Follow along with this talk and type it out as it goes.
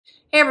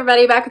Hey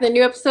everybody, back with a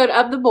new episode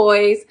of The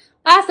Boys.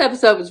 Last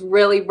episode was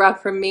really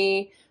rough for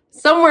me.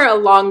 Somewhere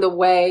along the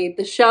way,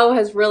 the show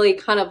has really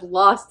kind of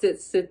lost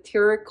its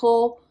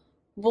satirical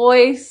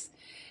voice,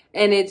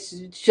 and it's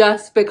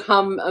just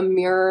become a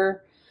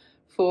mirror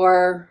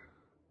for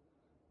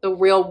the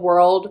real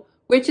world,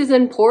 which is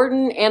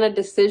important and a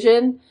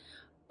decision,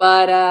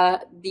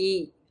 but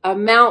the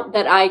amount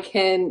that I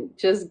can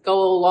just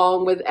go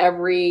along with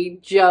every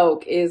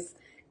joke is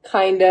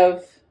kind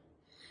of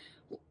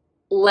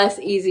less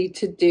easy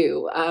to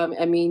do.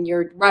 I mean,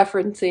 you're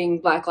referencing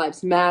Black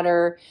Lives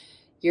Matter,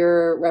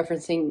 you're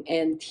referencing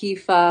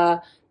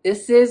Antifa.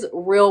 This is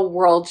real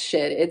world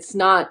shit. It's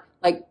not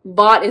like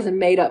Vought is a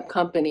made up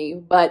company,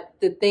 but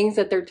the things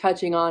that they're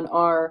touching on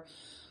are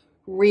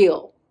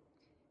real.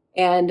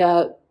 And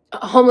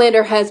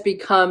Homelander has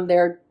become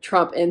their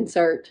Trump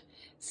insert.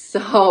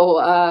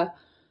 So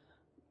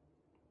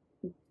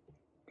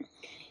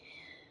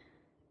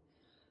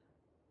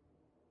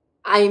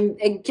I'm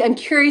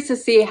curious to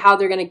see how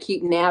they're going to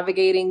keep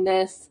navigating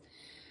this.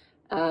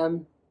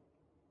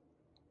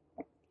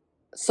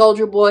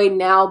 Soldier Boy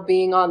now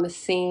being on the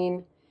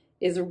scene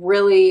is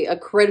really a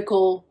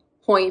critical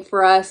point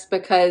for us,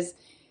 because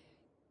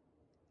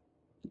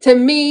to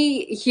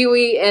me,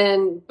 Huey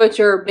and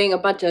Butcher being a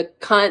bunch of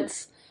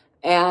cunts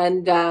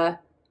and are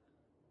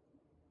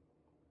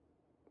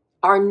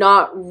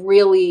not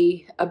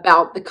really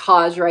about the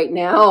cause right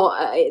now.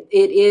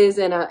 It is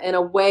in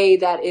a way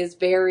that is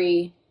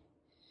very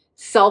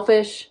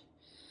selfish,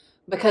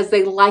 because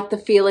they like the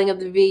feeling of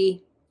the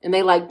V and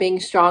they like being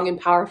strong and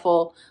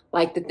powerful,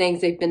 like the things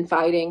they've been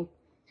fighting.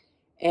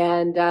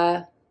 And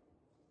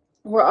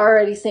we're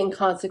already seeing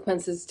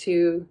consequences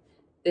to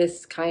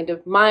this kind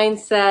of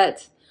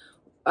mindset.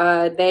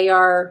 They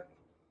are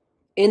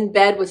in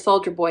bed with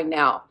Soldier Boy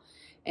now,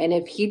 and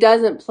if he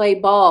doesn't play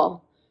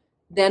ball,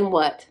 then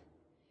what?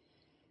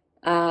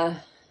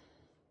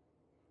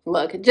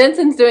 Look,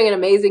 Jensen's doing an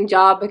amazing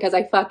job, because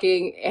I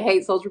fucking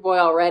hate Soldier Boy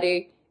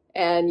already.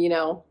 And, you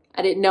know,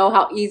 I didn't know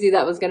how easy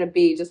that was going to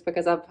be just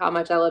because of how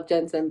much I love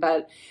Jensen.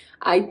 But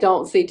I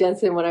don't see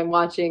Jensen when I'm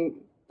watching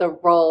the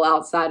role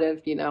outside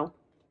of, you know,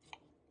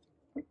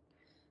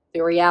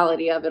 the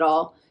reality of it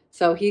all.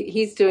 So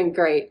he's doing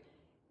great.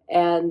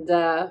 And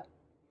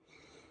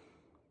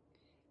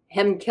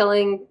him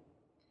killing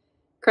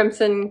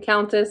Crimson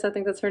Countess, I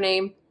think that's her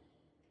name,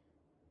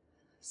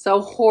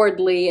 so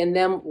horridly, and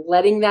them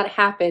letting that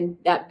happen,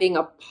 that being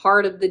a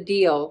part of the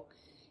deal,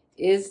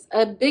 is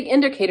a big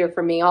indicator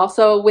for me.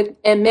 Also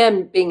with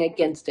MM being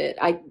against it.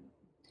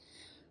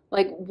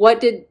 What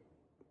did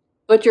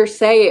Butcher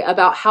say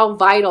about how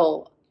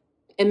vital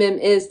MM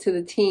is to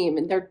the team?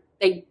 And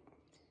they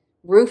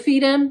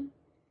roofied him,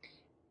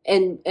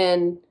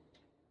 and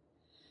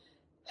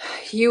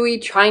Huey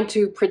trying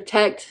to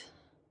protect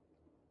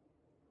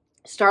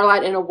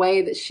Starlight in a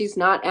way that she's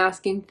not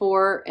asking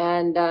for,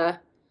 and I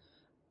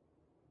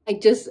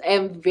just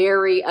am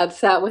very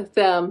upset with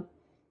them.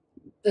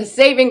 The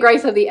saving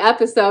grace of the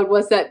episode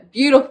was that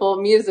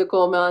beautiful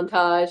musical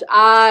montage.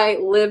 I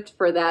lived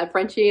for that.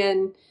 Frenchie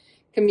and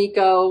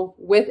Kimiko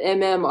with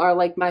MM are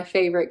like my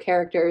favorite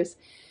characters.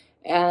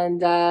 And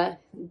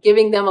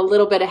giving them a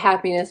little bit of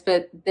happiness,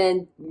 but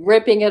then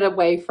ripping it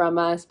away from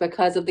us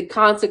because of the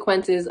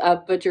consequences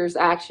of Butcher's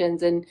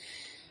actions, and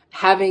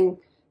having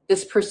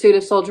this pursuit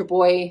of Soldier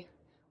Boy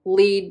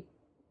lead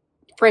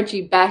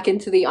Frenchie back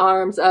into the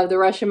arms of the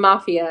Russian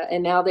mafia,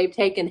 and now they've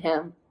taken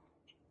him.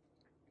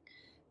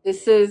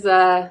 This is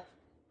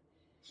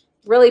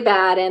really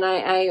bad, and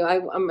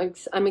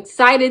I'm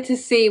excited to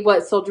see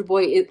what Soldier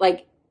Boy is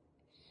like.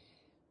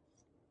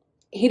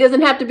 He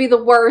doesn't have to be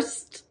the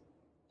worst,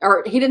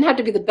 or he didn't have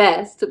to be the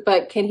best,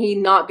 but can he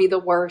not be the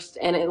worst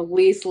and at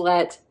least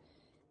let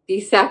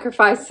these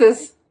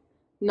sacrifices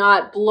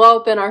not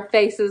blow up in our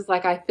faces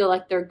like I feel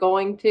like they're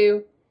going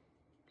to?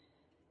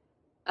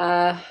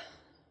 I'm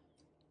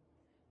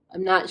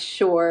not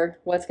sure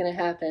what's going to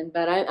happen,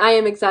 but I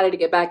am excited to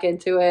get back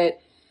into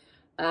it.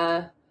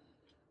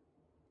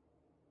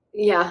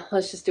 Yeah,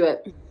 let's just do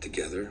it.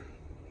 Together,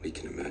 we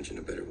can imagine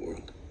a better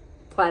world.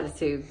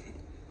 Platitude.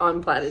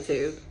 On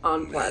platitude.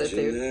 On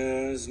platitude. Imagine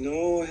there's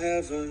no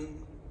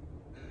heaven.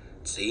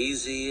 It's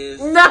easy if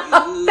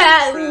no,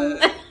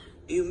 Patton.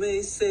 You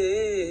may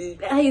say.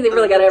 Hey, they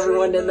really got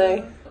everyone, didn't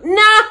they?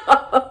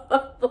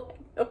 No!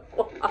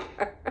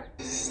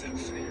 It's not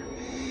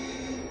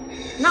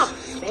fair. Not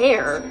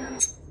fair.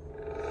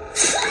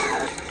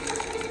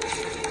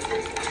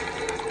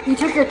 You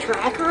took your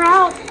tracker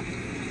out?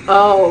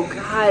 Oh,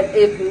 God.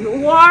 If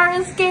Noir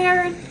is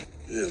scared?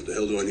 Yeah, what the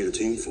hell do I need a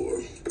team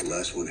for? The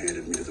last one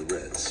handed me to the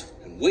Reds.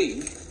 And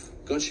we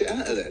got you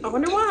out of there. I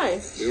wonder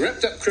why. We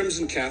wrapped up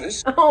Crimson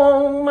Countess.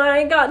 Oh,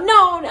 my God.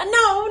 No,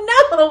 no,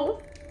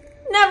 no.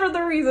 Never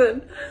the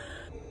reason.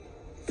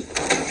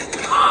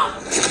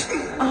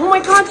 Oh,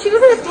 my God. She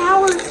was in the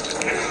towers.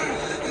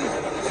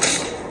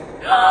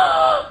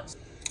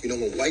 You know,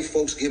 when white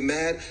folks get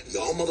mad,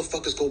 y'all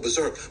motherfuckers go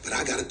berserk, but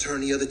I gotta turn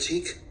the other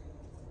cheek.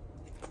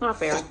 Not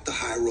fair. Fuck the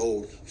high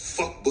road,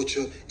 fuck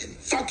Butcher, and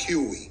fuck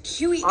Huey.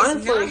 Huey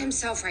Honestly, is not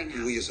himself right now.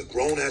 Huey is a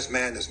grown-ass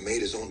man that's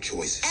made his own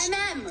choices.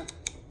 MM!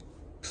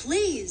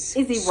 Please.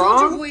 Is he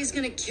Soldier wrong? Boy is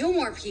gonna kill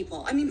more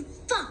people. I mean,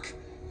 fuck.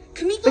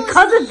 Kamiko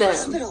Because is in of the them.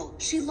 hospital.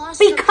 She lost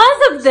Because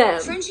her of them.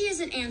 Frenchie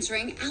isn't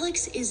answering.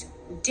 Alex is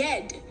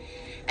dead.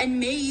 And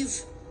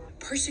Maeve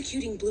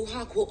persecuting Blue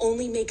Hawk will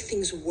only make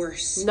things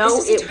worse. No,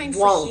 this is it a time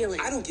won't. for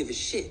healing. I don't give a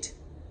shit.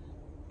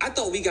 I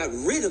thought we got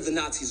rid of the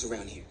Nazis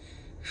around here.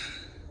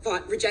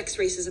 Vought rejects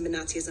racism and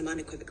Nazism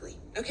unequivocally.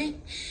 Okay?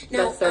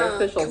 Now, That's their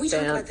official can we talk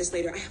stance. about this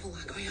later? I have a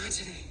lot going on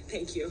today.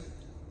 Thank you.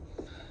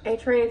 Hey,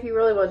 Trey, if you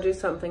really want to do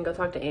something, go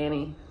talk to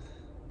Annie.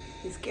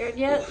 You scared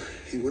yet?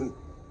 He wouldn't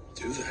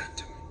do that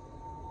to me.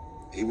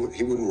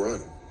 He wouldn't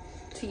run.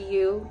 To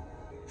you?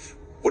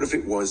 What if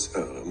it was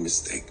a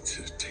mistake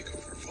to take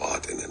over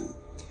Vought and then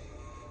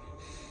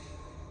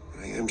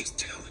I am just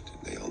talented.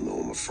 They all know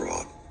I'm a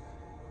fraud.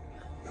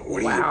 Now,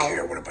 what do Wow. you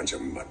care what a bunch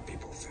of mud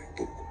people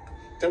think?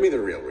 Tell me the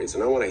real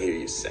reason. I want to hear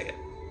you say it.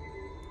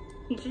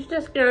 He's just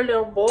a scared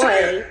little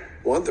boy.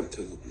 Want them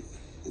to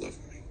love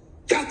me.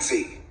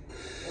 Gutsy!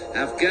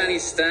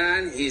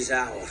 Afghanistan is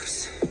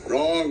ours.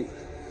 Wrong.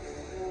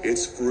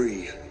 It's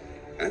free.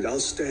 And I'll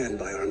stand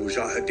by our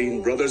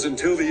Mujahideen brothers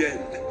until the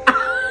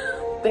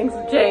end. Things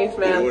have changed,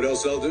 You know man. what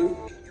else I'll do?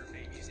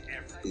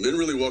 Men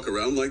really walk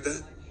around like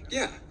that?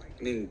 Yeah,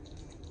 I mean,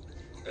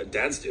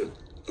 dads do.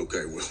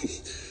 Okay, well,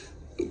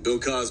 Bill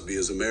Cosby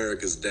is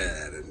America's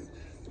dad, and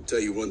I'll tell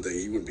you one thing,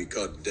 he would be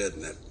caught dead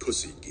in that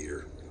pussy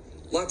gear.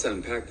 Lots to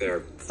unpack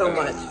there. So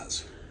much.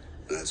 Oz,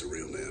 that's a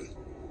real man.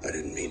 I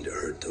didn't mean to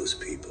hurt those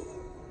people.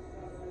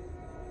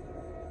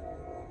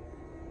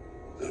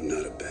 I'm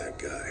not a bad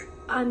guy.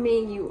 I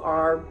mean, you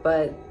are,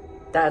 but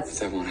that's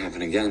That won't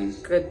happen again,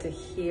 good to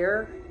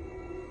hear.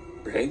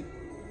 right?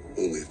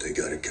 Only if they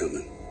got it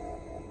coming.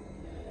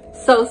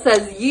 So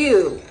says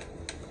you.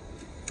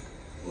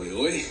 Oi,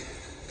 oi.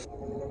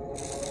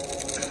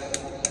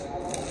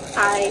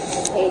 I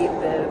hate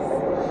this.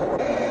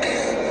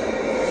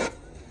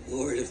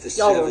 Lord of the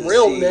Y'all Seven are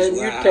real Seas, men.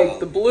 You wow. take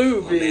the blue,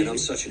 Oh, man, V. I'm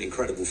such an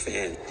incredible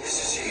fan.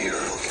 This is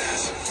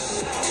Herogasm.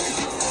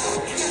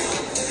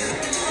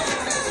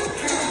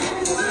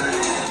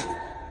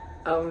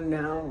 Oh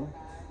no.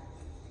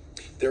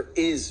 There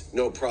is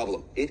no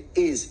problem. It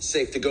is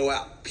safe to go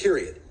out,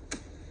 period.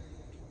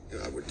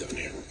 Yeah, we're done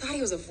here. Thought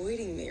he was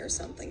avoiding me or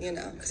something, you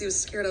know, because he was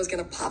scared I was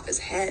gonna pop his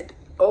head.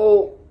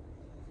 Oh.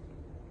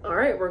 All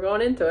right, we're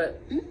going into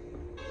it.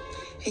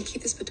 Hey,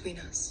 keep this between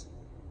us.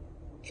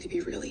 It'd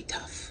be really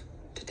tough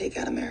to take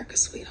out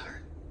America's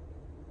sweetheart,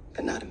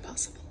 but not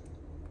impossible.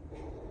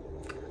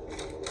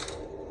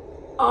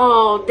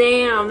 Oh,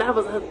 damn. That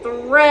was a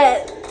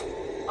threat.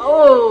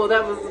 Oh,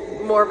 that was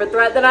more of a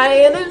threat than I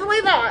initially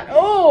thought.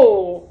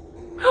 Oh.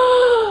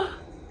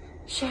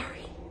 Sherry.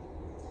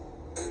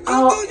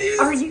 Oh,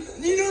 are you?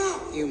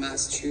 You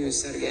must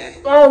choose, Sergei.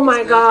 Oh my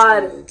I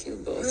God. will kill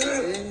both of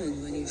them,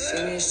 and when you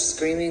finish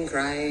screaming,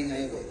 crying,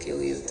 I will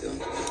kill you too.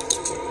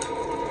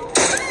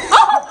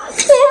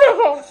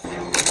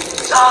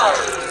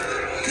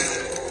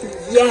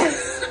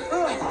 Yes.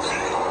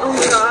 Oh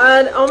my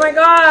God. Oh my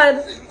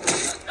God.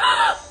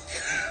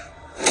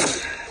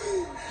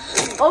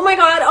 Oh my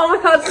God. Oh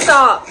my God.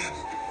 Stop.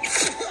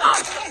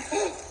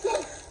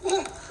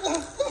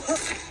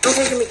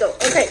 Okay, Kamiko.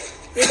 Okay.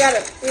 You got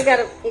it. You got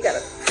it. You got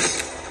it.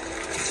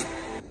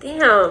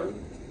 Damn.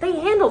 They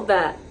handled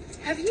that.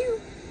 Have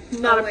you?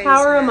 Not a Always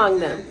power have. among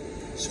them.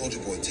 Soldier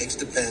Boy takes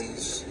the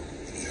pens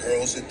and he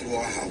hurls it through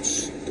our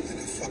house like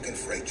a fucking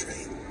freight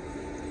train.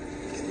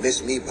 It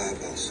missed me by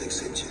about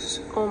 6 inches.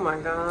 Oh my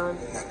God.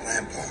 My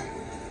grandpa.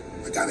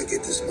 I gotta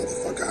get this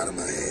motherfucker out of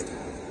my head.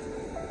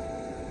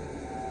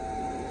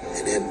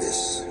 And end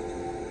this.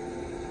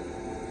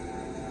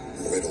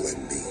 Or it'll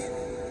end me.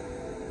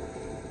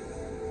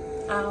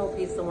 I hope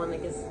he's the one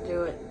that gets to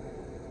do it.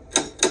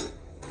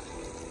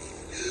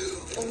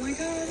 Oh my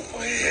God.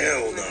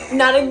 Hell no.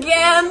 Not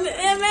again,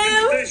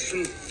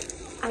 MM.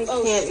 I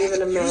Oh, can't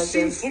even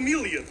imagine.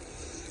 Familiar.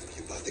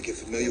 You about to get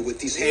familiar with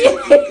these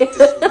hands? Get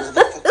this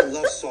motherfucking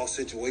love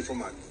sausage away from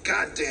my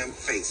goddamn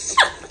face.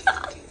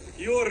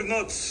 You're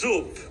not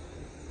soup.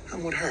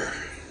 I'm with her.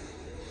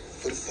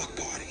 For the fuck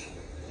party.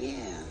 Yeah.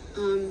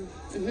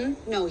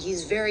 No,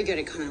 he's very good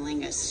at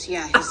cunnilingus.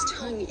 Yeah, his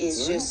tongue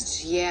is just,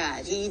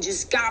 he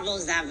just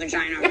gobbles that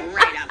vagina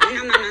right up.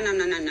 Nom, nom, nom, nom,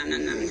 nom, nom,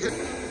 nom, nom.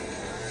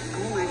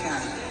 Oh my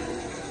God.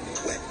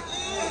 Wet.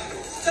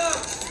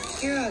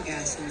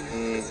 Herogasm.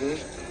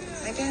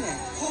 I get it.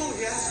 Oh,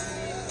 yes.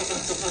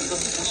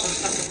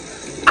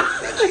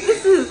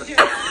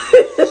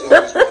 He's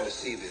always wanted to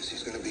see this.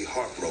 He's gonna be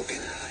heartbroken.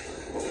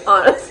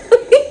 Honestly.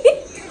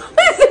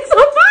 This is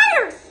on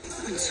fire.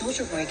 When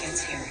Soldier Boy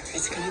gets here,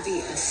 it's gonna be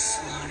a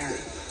slaughter.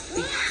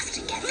 We have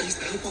to get these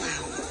people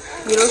out.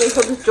 You don't think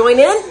he'll just join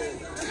in?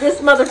 This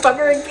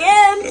motherfucker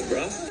again.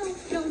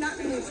 No, not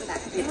in the mood for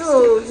that.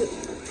 Oh,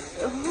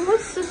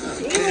 what's this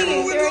doing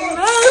during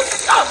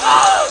this?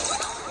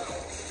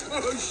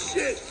 Oh,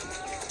 shit.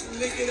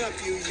 Lick it up,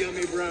 you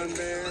yummy brown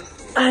bear.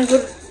 I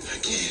would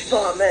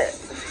vomit.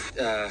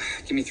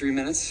 Give me 3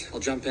 minutes. I'll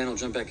jump in, I'll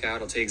jump back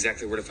out. I'll tell you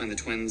exactly where to find the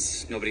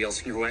twins. Nobody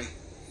else in your way.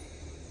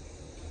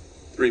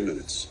 3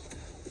 minutes.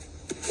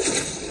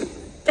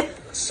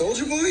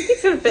 Soldier Boy?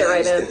 He's gonna fit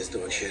right in. This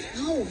dog shit.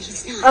 No,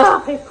 he's not.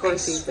 Oh, of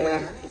course he's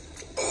there.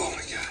 Oh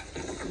my god.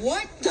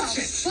 What the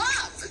fuck?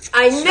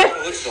 I That's know. what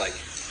it looks like.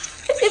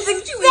 It's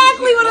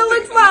exactly what it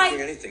looks I'm not doing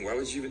like. anything. Why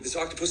would you? This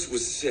octopus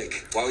was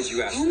sick. Why would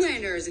you ask?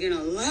 Homelander is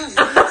gonna love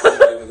this.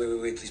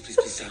 Wait,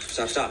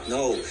 please, stop.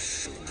 No.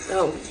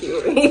 Oh,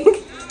 Huey.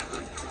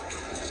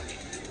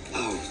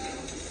 Oh,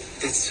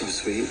 that's so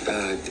sweet.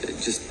 I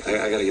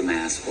gotta give my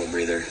asshole a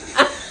breather.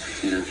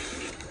 You know?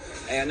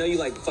 Hey, I know you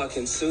like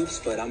fucking soups,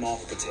 but I'm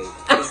off the table.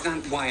 That's not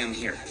why I'm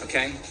here,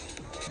 okay?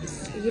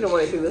 You don't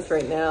want to do this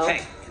right now.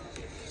 Hey,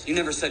 you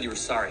never said you were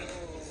sorry.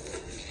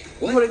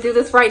 You want to do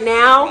this right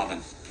now?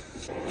 Robin.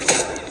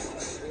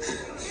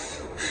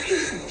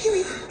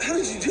 How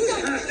did you do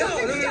that? No,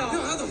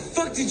 how the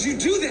fuck did you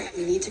do that?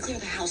 We need to clear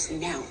the house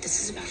now. This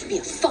is about to be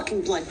a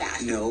fucking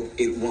bloodbath. No,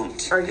 it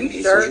won't. Are you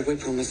Hey, sure? Soldier Boy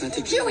promised not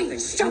to do Joey, anything.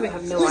 stop I it.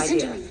 have no Listen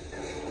idea. to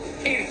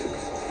me.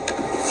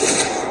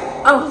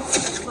 Oh,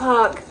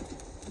 fuck.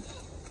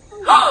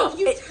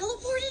 You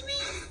teleported me?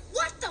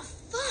 What the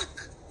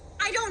fuck?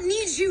 I don't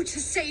need you to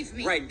save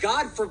me. Right,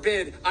 God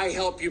forbid I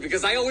help you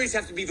because I always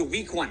have to be the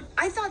weak one.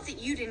 I thought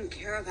that you didn't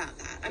care about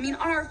that. I mean,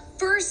 on our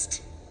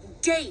first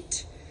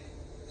date,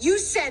 you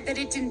said that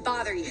it didn't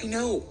bother you. I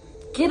know.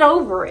 Get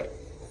over it.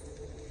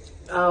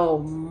 Oh,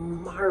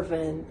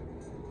 Marvin.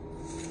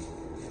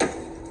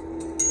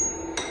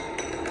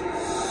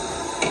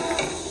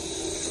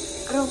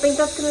 I don't think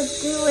that's gonna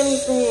do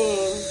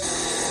anything.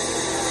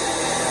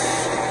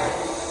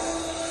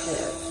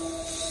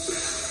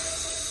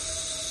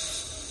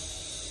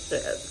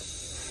 Shit.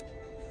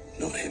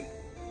 Know him.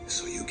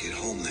 So you get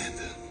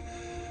Homelander,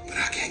 but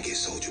I can't get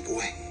Soldier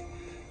Boy.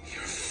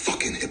 You're a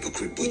fucking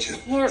hypocrite, Butcher. You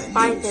can't Don't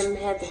fight move. them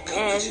head to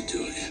head. What you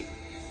doing?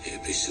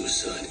 It'd be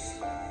suicide.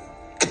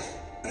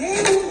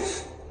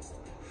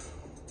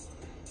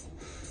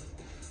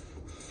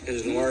 It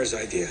was Noir's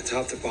idea,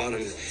 top to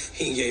bottom.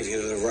 He gave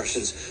you to the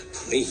Russians.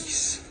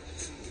 Please.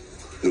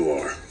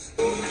 Noir.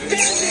 Oh,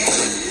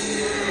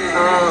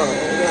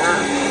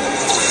 yeah.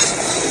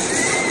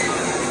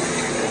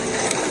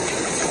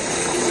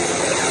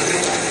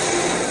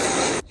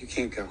 You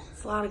can't go.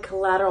 It's a lot of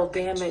collateral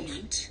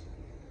damage.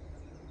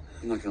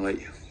 I'm not gonna let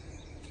you.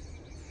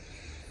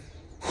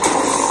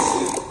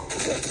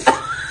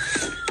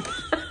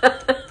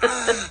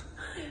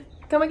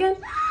 Come again?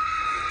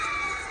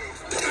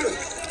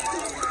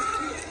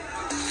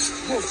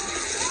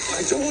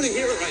 I don't want to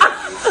hear it right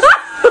now.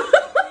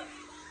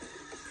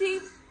 See?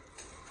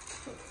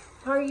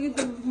 Are you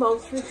the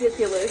most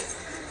ridiculous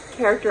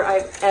character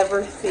I've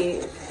ever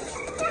seen?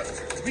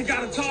 We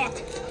gotta talk.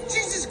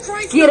 Jesus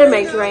Christ. Get him,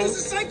 A-Train. There's a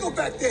psycho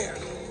back there.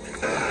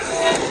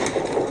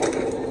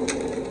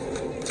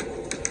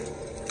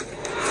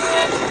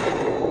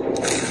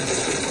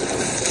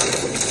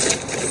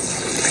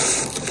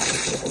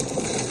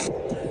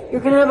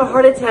 You're gonna have a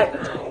heart attack.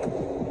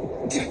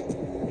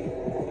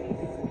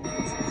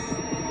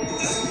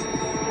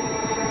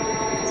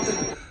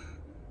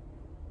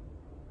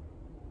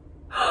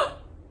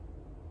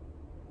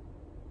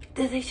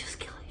 Did they just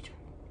kill each other?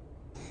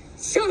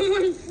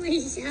 Someone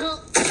please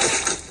help.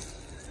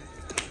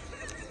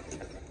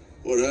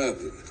 What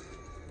happened?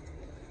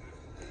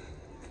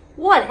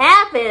 What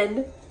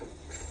happened?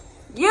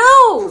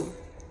 You!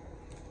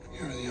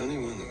 You're the only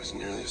one that was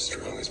nearly as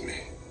strong as me.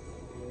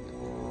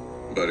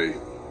 Buddy,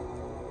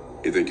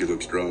 you think you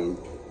look strong?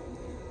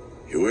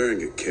 You're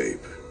wearing a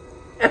cape.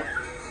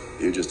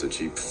 You're just a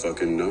cheap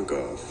fucking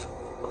knockoff.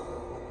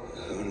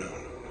 No.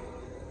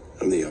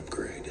 I'm the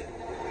upgrade.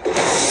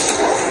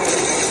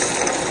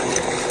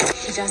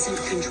 He doesn't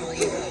control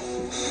you.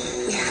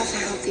 We have to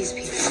help these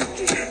people.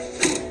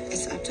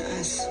 It's up to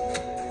us.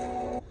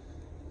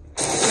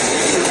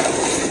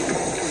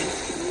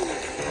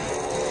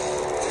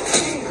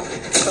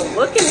 The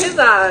look in his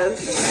eyes.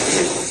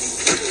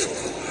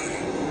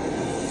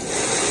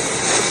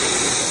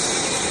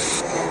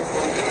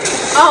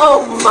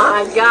 Oh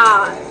my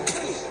god.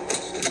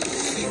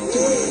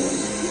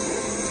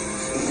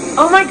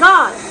 Oh my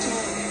god.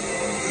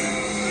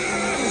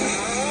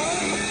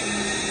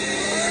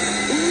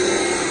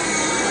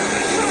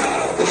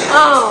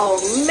 Oh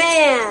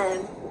man.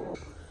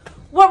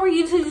 What were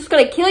you two just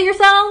gonna kill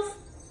yourselves?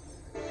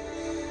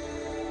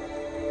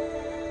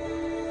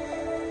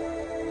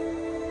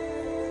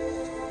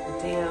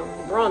 Damn,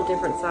 we're on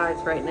different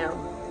sides right now.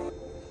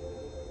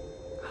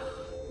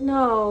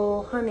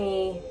 No,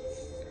 honey.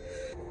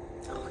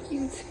 Oh,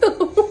 you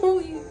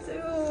too. You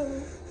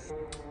too.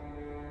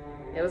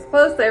 It was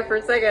close there for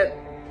a second.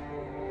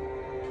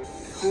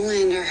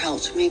 Homelander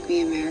helped make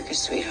me America's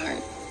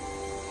sweetheart.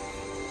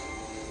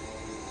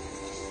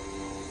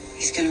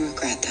 He's gonna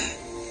regret that.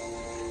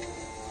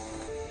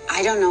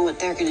 I don't know what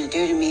they're gonna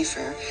do to me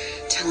for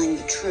telling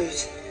the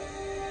truth,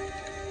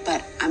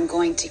 but I'm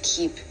going to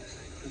keep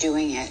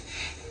doing it,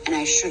 and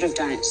I should have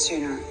done it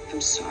sooner.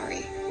 I'm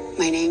sorry.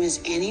 My name is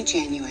Annie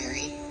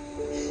January,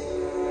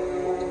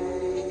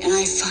 and and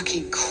I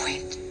fucking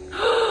quit.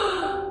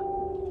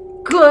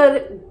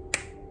 Good.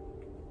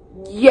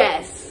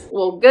 Yes.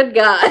 Well, good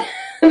God.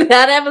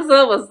 That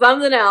episode was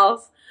something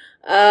else.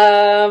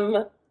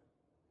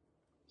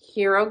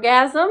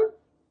 Herogasm?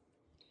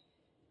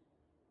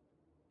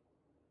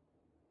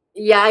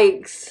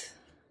 Yikes.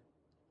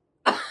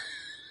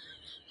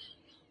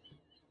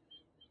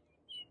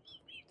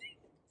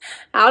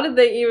 How did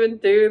they even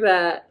do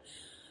that?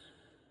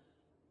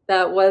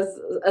 That was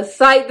a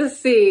sight to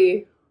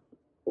see.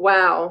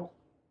 Wow.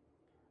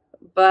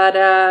 But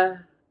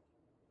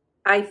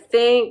I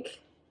think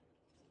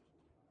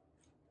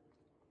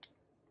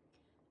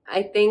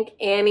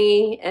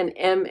Annie and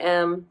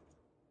MM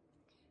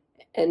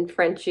and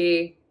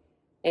Frenchie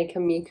and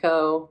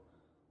Kamiko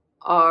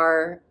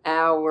are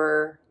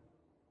our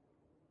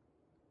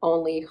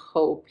only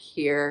hope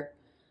here.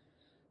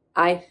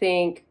 I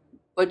think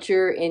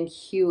Butcher and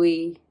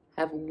Huey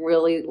have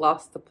really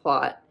lost the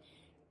plot.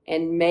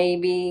 And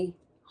maybe,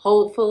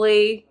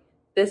 hopefully,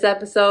 this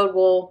episode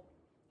will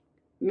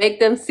make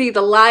them see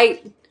the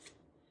light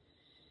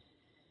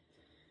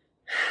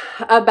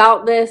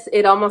about this.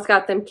 It almost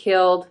got them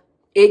killed.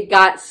 It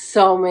got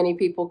so many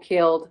people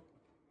killed.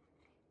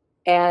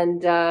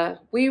 And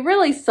we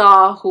really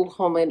saw who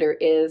Homelander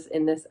is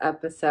in this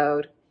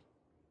episode.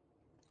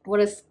 What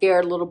a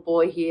scared little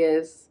boy he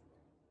is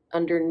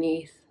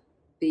underneath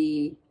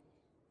the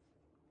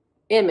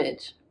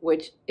image,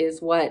 which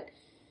is what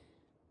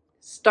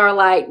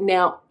Starlight,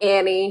 now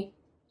Annie,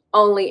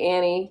 only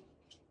Annie,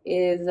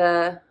 is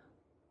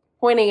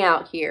pointing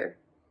out here.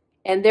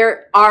 And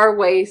there are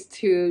ways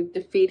to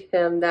defeat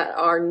him that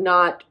are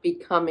not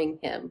becoming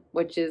him,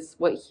 which is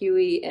what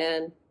Huey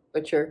and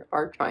Butcher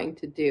are trying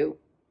to do.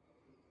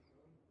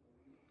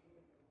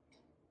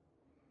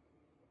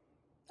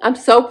 I'm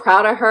so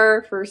proud of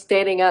her for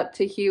standing up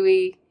to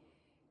Huey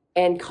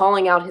and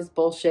calling out his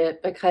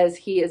bullshit, because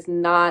he is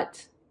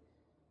not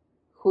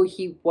who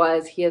he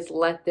was. He has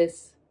let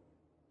this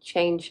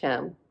change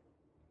him.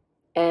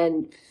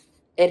 And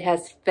it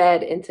has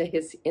fed into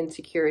his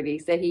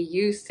insecurities that he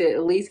used to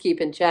at least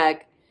keep in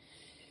check.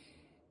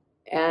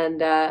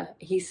 And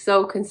he's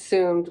so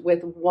consumed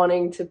with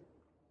wanting to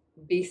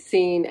be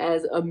seen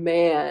as a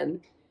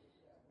man.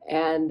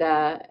 And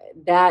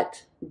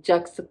that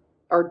just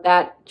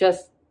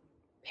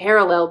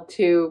paralleled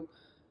to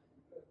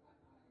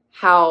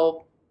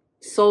how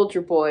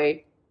Soldier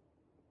Boy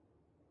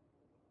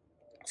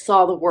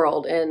saw the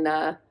world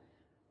and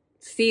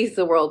sees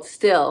the world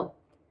still.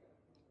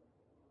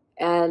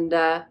 And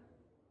I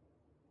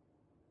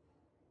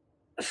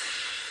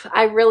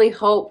really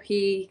hope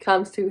he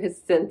comes to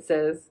his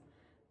senses,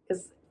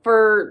 because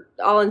for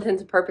all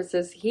intents and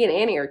purposes, he and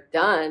Annie are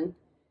done.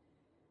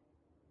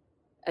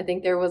 I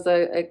think there was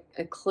a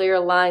clear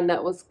line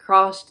that was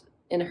crossed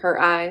in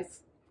her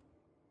eyes.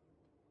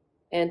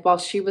 And while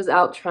she was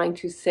out trying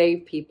to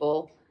save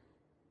people,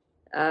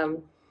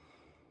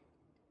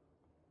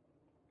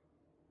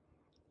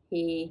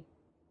 he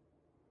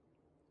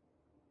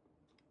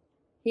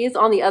is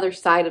on the other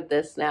side of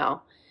this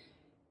now,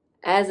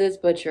 as is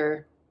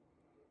Butcher.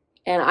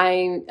 And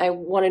I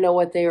want to know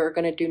what they are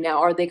going to do now.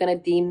 Are they going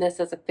to deem this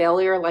as a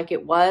failure like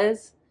it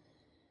was?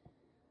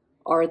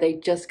 Or are they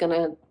just going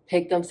to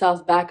pick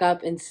themselves back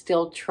up and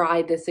still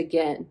try this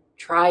again?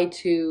 Try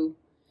to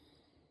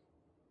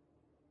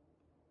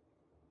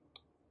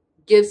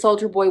give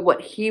Soldier Boy what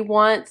he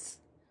wants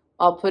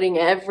while putting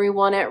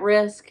everyone at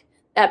risk.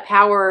 That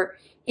power,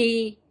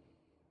 it's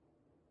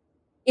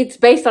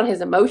based on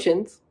his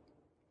emotions.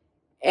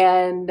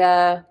 And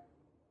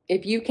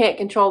if you can't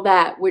control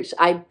that, which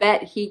I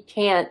bet he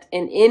can't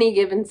in any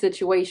given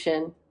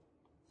situation,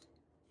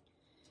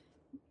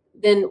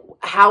 then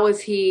how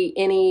is he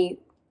any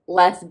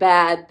less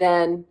bad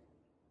than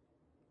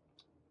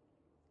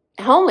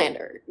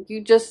Homelander?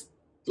 You just,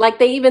 like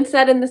they even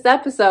said in this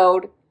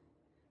episode,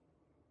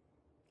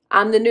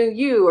 I'm the new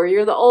you, or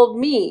you're the old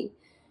me.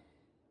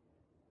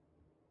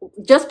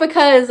 Just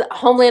because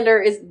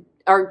Homelander is,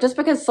 or just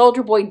because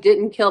Soldier Boy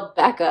didn't kill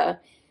Becca,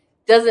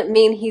 doesn't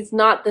mean he's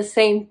not the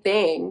same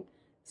thing.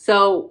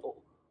 So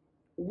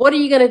what are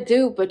you going to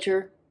do,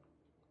 Butcher?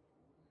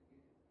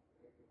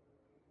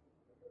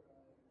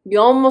 You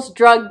almost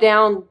drugged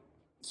down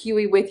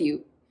Huey with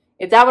you.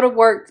 If that would have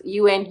worked,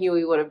 you and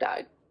Huey would have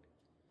died.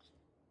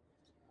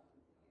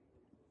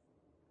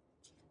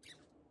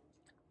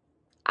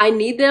 I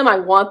need them. I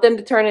want them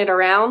to turn it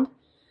around.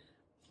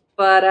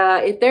 But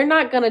if they're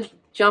not going to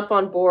jump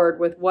on board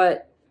with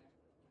what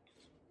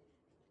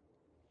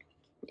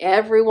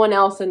everyone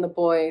else in the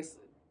boys,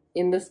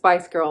 in the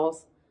Spice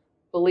Girls,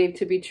 believe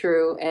to be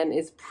true and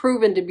is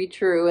proven to be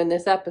true in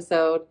this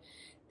episode,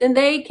 then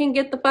they can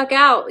get the fuck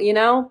out, you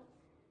know?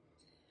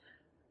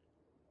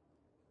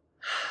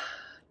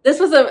 This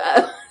was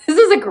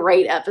a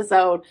great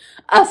episode.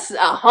 A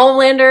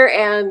Homelander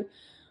and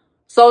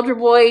Soldier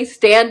Boy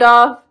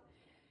standoff.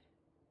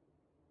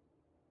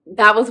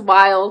 That was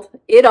wild.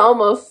 It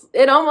almost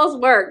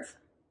worked.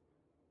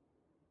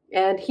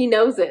 And he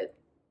knows it.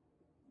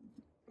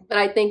 But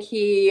I think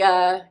he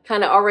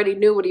kind of already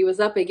knew what he was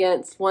up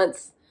against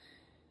once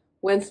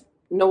when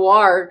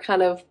Noir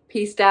kind of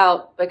pieced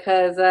out,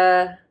 because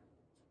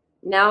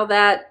now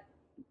that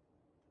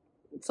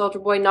Soldier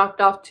Boy knocked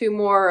off 2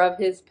 more of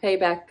his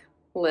payback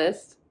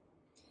list,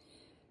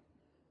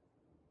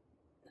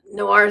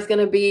 Noir is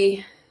going to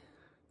be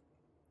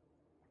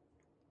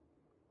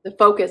the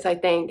focus, I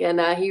think.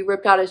 And he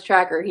ripped out his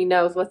tracker. He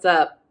knows what's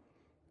up.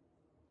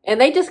 And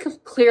they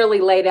just clearly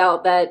laid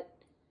out that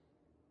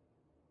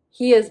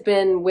he has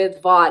been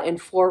with Vought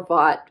and for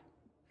Vought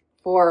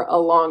for a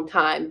long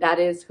time. That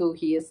is who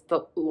he is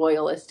the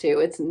loyalist to.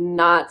 It's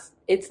not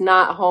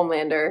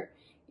Homelander.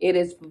 It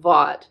is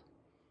Vought.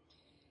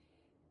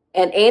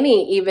 And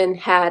Annie even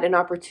had an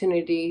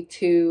opportunity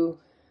to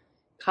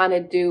kind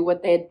of do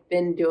what they had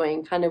been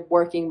doing, kind of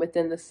working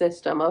within the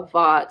system of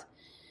Vought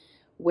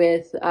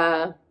with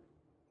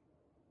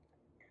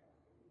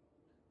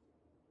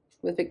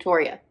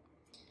Victoria.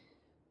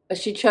 But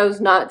she chose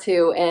not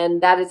to,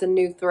 and that is a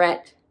new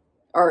threat,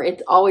 or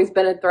it's always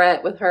been a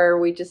threat with her.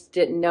 We just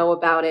didn't know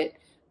about it.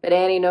 But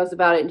Annie knows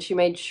about it, and she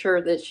made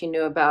sure that she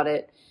knew about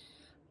it.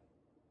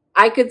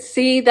 I could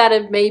see that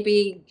of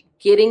maybe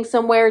getting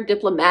somewhere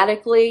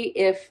diplomatically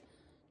if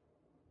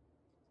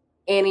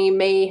Annie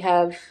may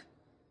have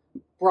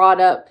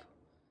brought up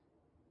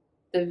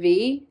the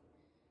V.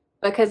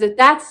 Because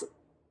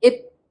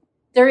if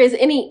there is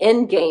any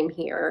end game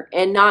here,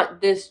 and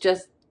not this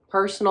just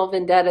personal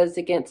vendettas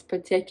against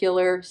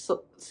particular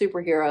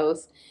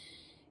superheroes,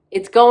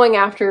 it's going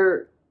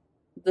after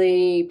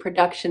the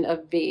production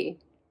of V.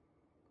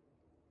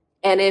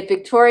 And if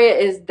Victoria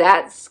is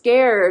that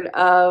scared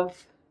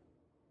of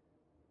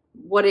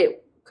what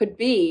it could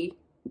be,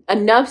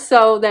 enough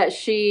so that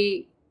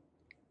she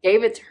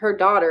gave it to her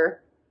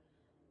daughter,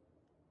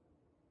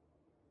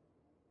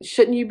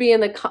 shouldn't you be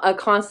in a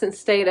constant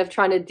state of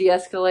trying to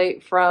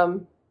de-escalate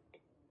from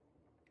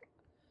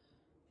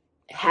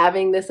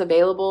having this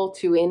available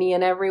to any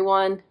and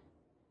everyone?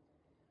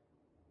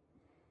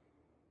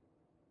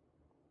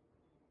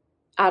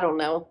 I don't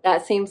know.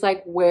 That seems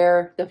like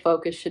where the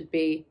focus should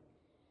be.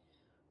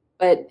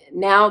 But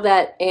now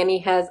that Annie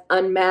has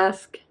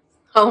unmasked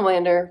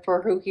Homelander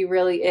for who he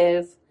really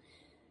is,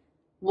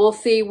 we'll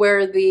see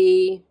where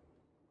the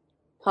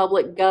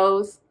public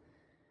goes.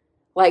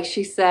 Like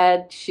she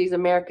said, she's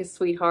America's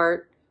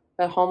sweetheart,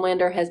 but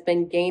Homelander has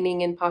been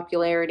gaining in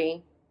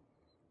popularity.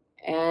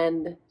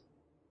 And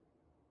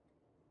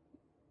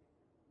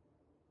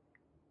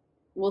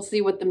we'll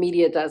see what the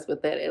media does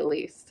with it, at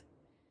least.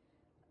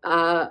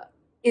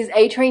 Is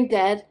A-Train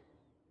dead?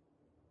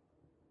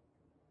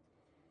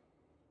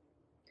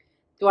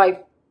 Do I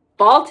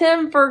fault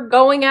him for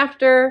going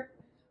after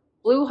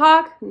Blue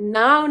Hawk?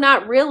 No,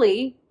 not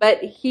really.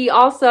 But he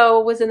also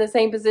was in the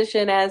same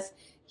position as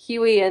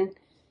Huey and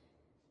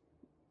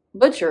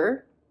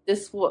Butcher.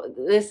 This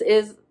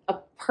is a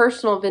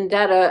personal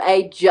vendetta,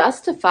 a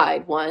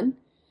justified one.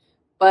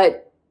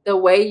 But the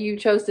way you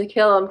chose to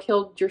kill him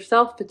killed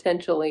yourself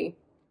potentially.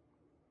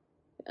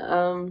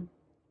 I'm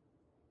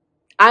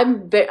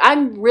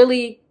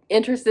really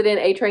interested in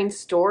A-Train's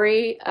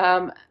story.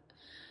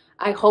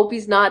 I hope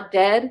he's not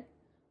dead,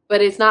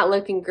 but it's not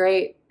looking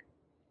great.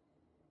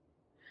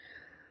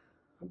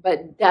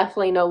 But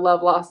definitely no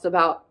love lost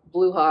about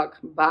Blue Hawk.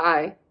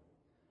 Bye.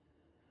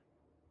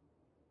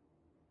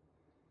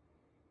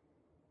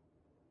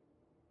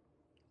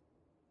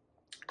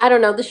 I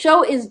don't know. The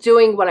show is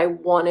doing what I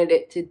wanted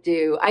it to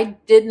do. I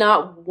did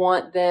not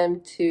want them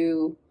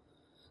to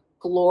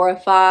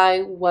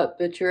glorify what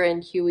Butcher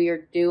and Huey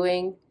are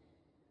doing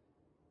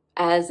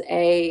as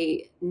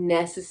a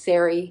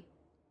necessary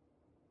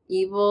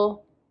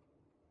evil.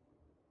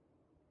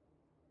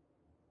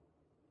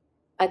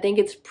 I think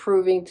it's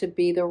proving to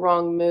be the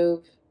wrong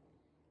move.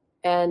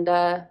 And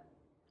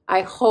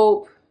I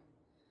hope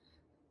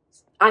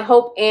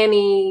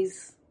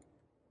Annie's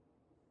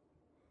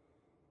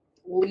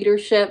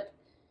leadership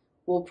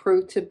will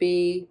prove to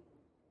be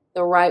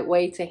the right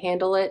way to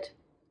handle it.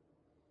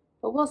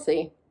 But we'll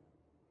see.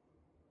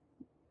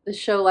 The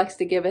show likes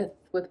to give it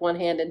with one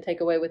hand and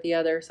take away with the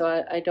other,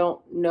 so I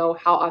don't know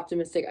how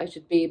optimistic I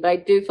should be, but I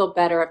do feel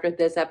better after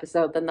this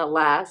episode than the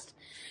last,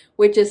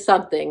 which is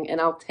something,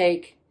 and I'll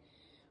take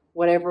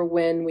whatever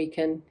win we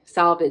can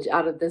salvage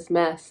out of this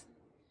mess.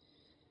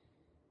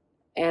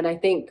 And I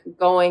think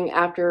going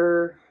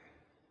after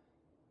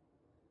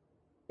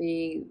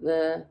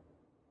the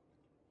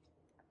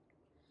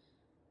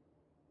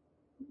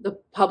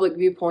public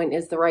viewpoint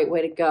is the right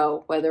way to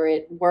go. Whether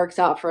it works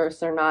out for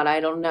us or not, I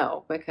don't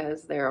know,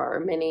 because there are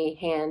many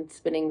hands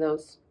spinning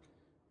those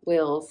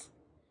wheels.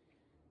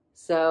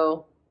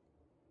 So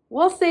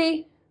we'll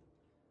see.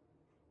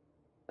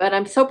 But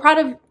I'm so proud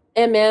of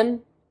MM.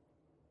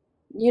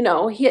 You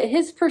know,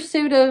 his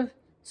pursuit of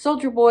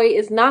Soldier Boy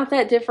is not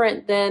that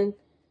different than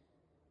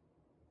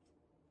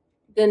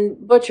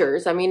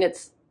Butcher's. I mean,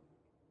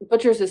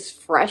 Butcher's is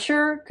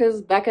fresher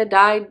because Becca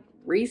died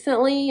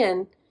recently,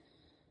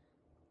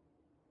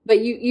 but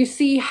you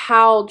see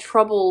how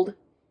troubled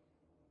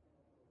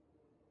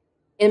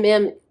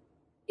MM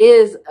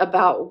is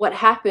about what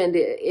happened.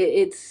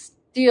 It's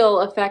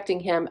still affecting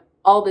him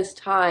all this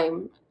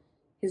time.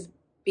 His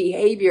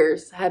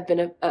behaviors have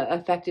been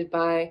affected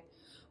by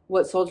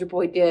what Soldier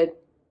Boy did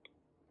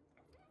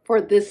for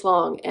this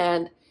long.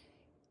 And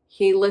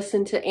he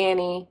listened to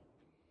Annie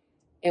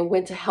and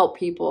went to help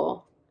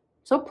people.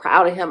 So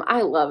proud of him.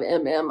 I love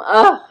MM.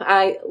 Oh,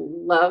 I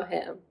love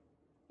him.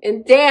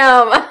 And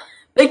damn,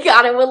 they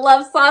got him with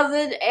love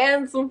sausage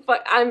and some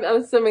I'm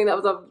assuming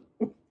that was a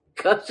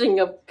gushing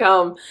of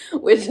cum,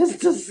 which is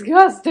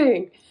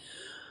disgusting.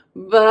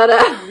 But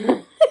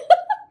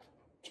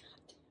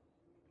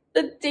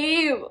the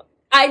team,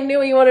 I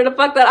knew he wanted to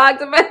fuck that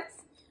octopus.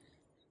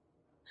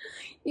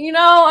 You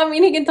know, I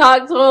mean, he can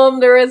talk to him.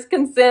 There is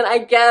consent, I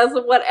guess.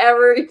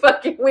 Whatever, you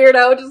fucking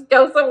weirdo, just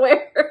go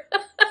somewhere.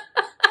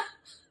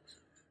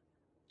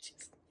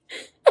 Just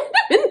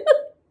in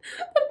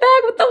the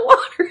bag with the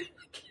water.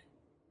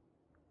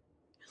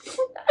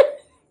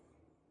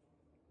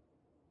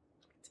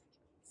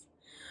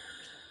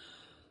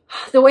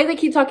 The way they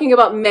keep talking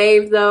about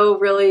Maeve, though,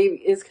 really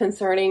is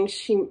concerning.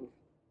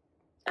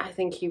 I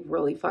think he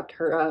really fucked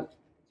her up.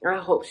 I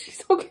hope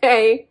she's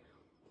okay.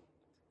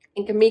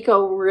 And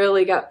Kimiko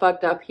really got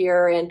fucked up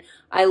here, and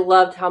I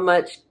loved how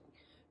much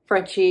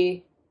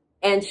Frenchie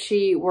and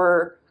she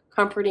were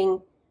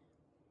comforting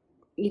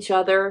each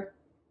other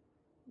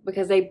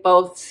because they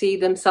both see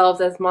themselves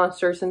as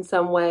monsters in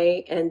some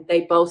way, and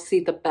they both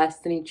see the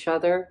best in each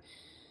other.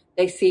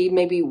 They see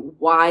maybe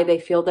why they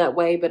feel that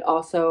way, but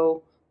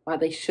also why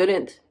they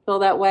shouldn't feel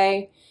that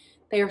way.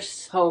 They are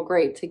so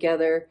great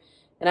together.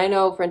 And I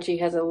know Frenchie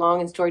has a long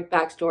and storied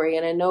backstory,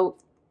 and I know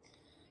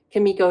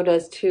Kimiko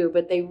does too,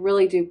 but they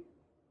really do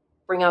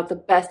bring out the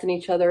best in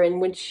each other. And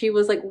when she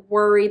was like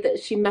worried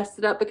that she messed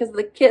it up because of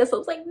the kiss, I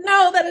was like,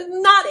 no, that is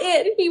not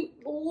it. He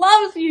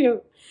loves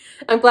you.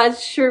 I'm glad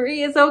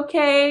Cherie is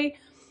okay,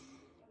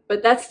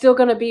 but that's still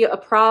going to be a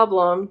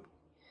problem.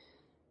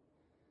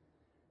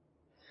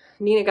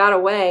 Nina got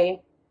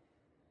away.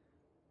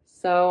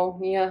 So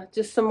yeah,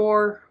 just some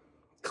more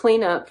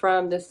cleanup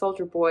from this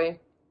Soldier Boy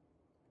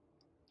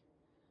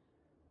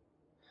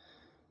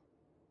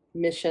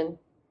mission.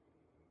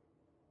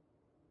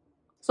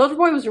 Soldier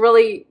Boy was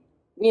really,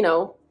 you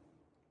know,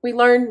 we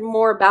learned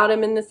more about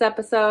him in this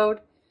episode,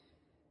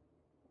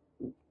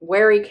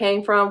 where he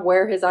came from,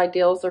 where his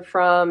ideals are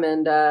from,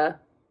 and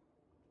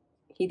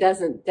he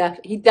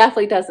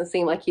definitely doesn't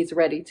seem like he's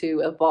ready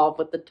to evolve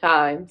with the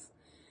times.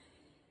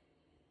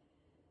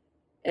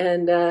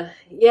 And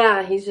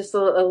yeah, he's just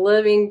a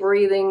living,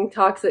 breathing,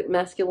 toxic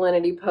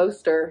masculinity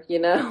poster, you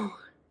know.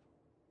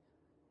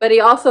 But he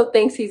also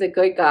thinks he's a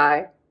good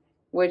guy,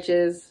 which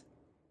is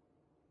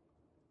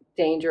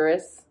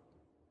dangerous,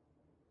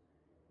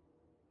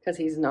 because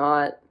he's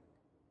not.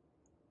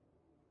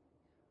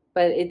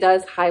 But it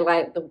does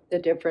highlight the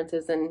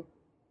differences in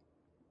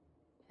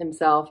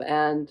himself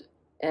and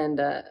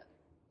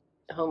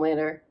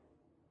Homelander.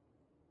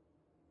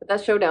 But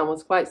that showdown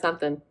was quite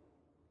something.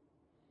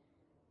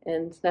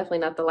 And it's definitely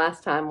not the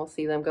last time we'll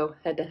see them go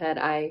head to head,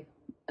 I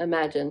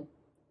imagine.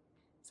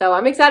 So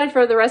I'm excited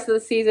for the rest of the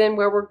season,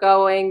 where we're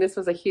going. This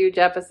was a huge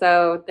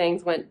episode.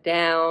 Things went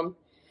down.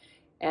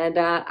 And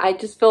I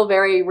just feel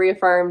very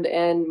reaffirmed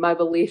in my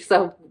beliefs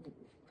of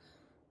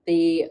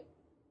the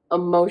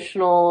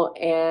emotional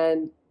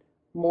and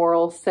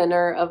moral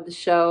center of the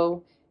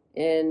show,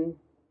 in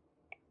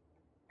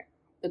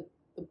the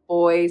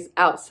boys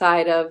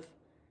outside of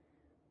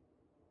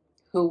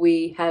who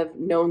we have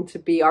known to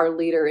be our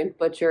leader in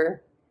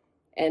Butcher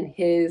and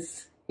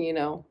his, you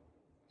know,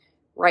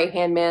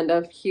 right-hand man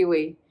of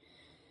Huey.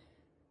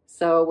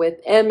 So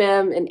with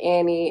MM and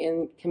Annie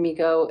and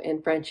Kimiko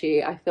and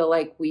Frenchie, I feel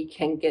like we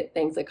can get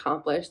things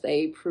accomplished.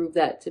 They prove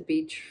that to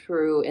be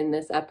true in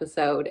this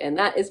episode, and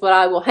that is what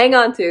I will hang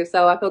on to.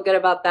 So I feel good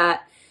about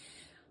that.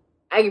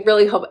 I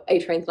really hope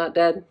A-Train's not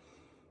dead.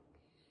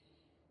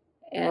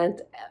 And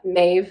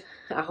Maeve,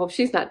 I hope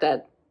she's not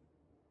dead.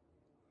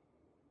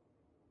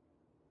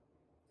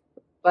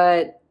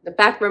 But the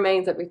fact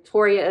remains that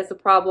Victoria is a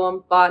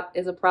problem, Bot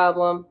is a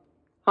problem,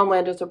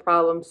 Homelander's a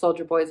problem,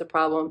 Soldier Boy is a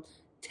problem,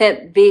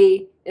 Temp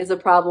V is a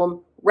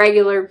problem,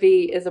 regular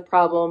V is a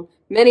problem.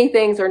 Many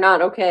things are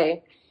not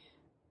okay.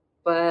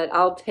 But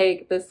I'll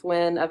take this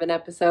win of an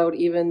episode,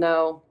 even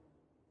though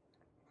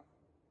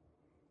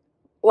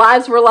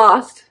lives were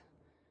lost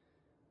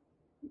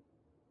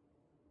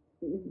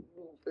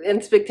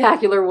in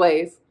spectacular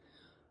ways.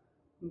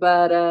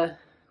 But,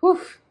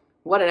 whew.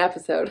 What an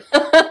episode.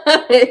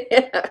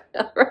 Yeah.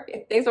 All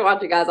right. Thanks for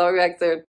watching, guys. I'll be back soon.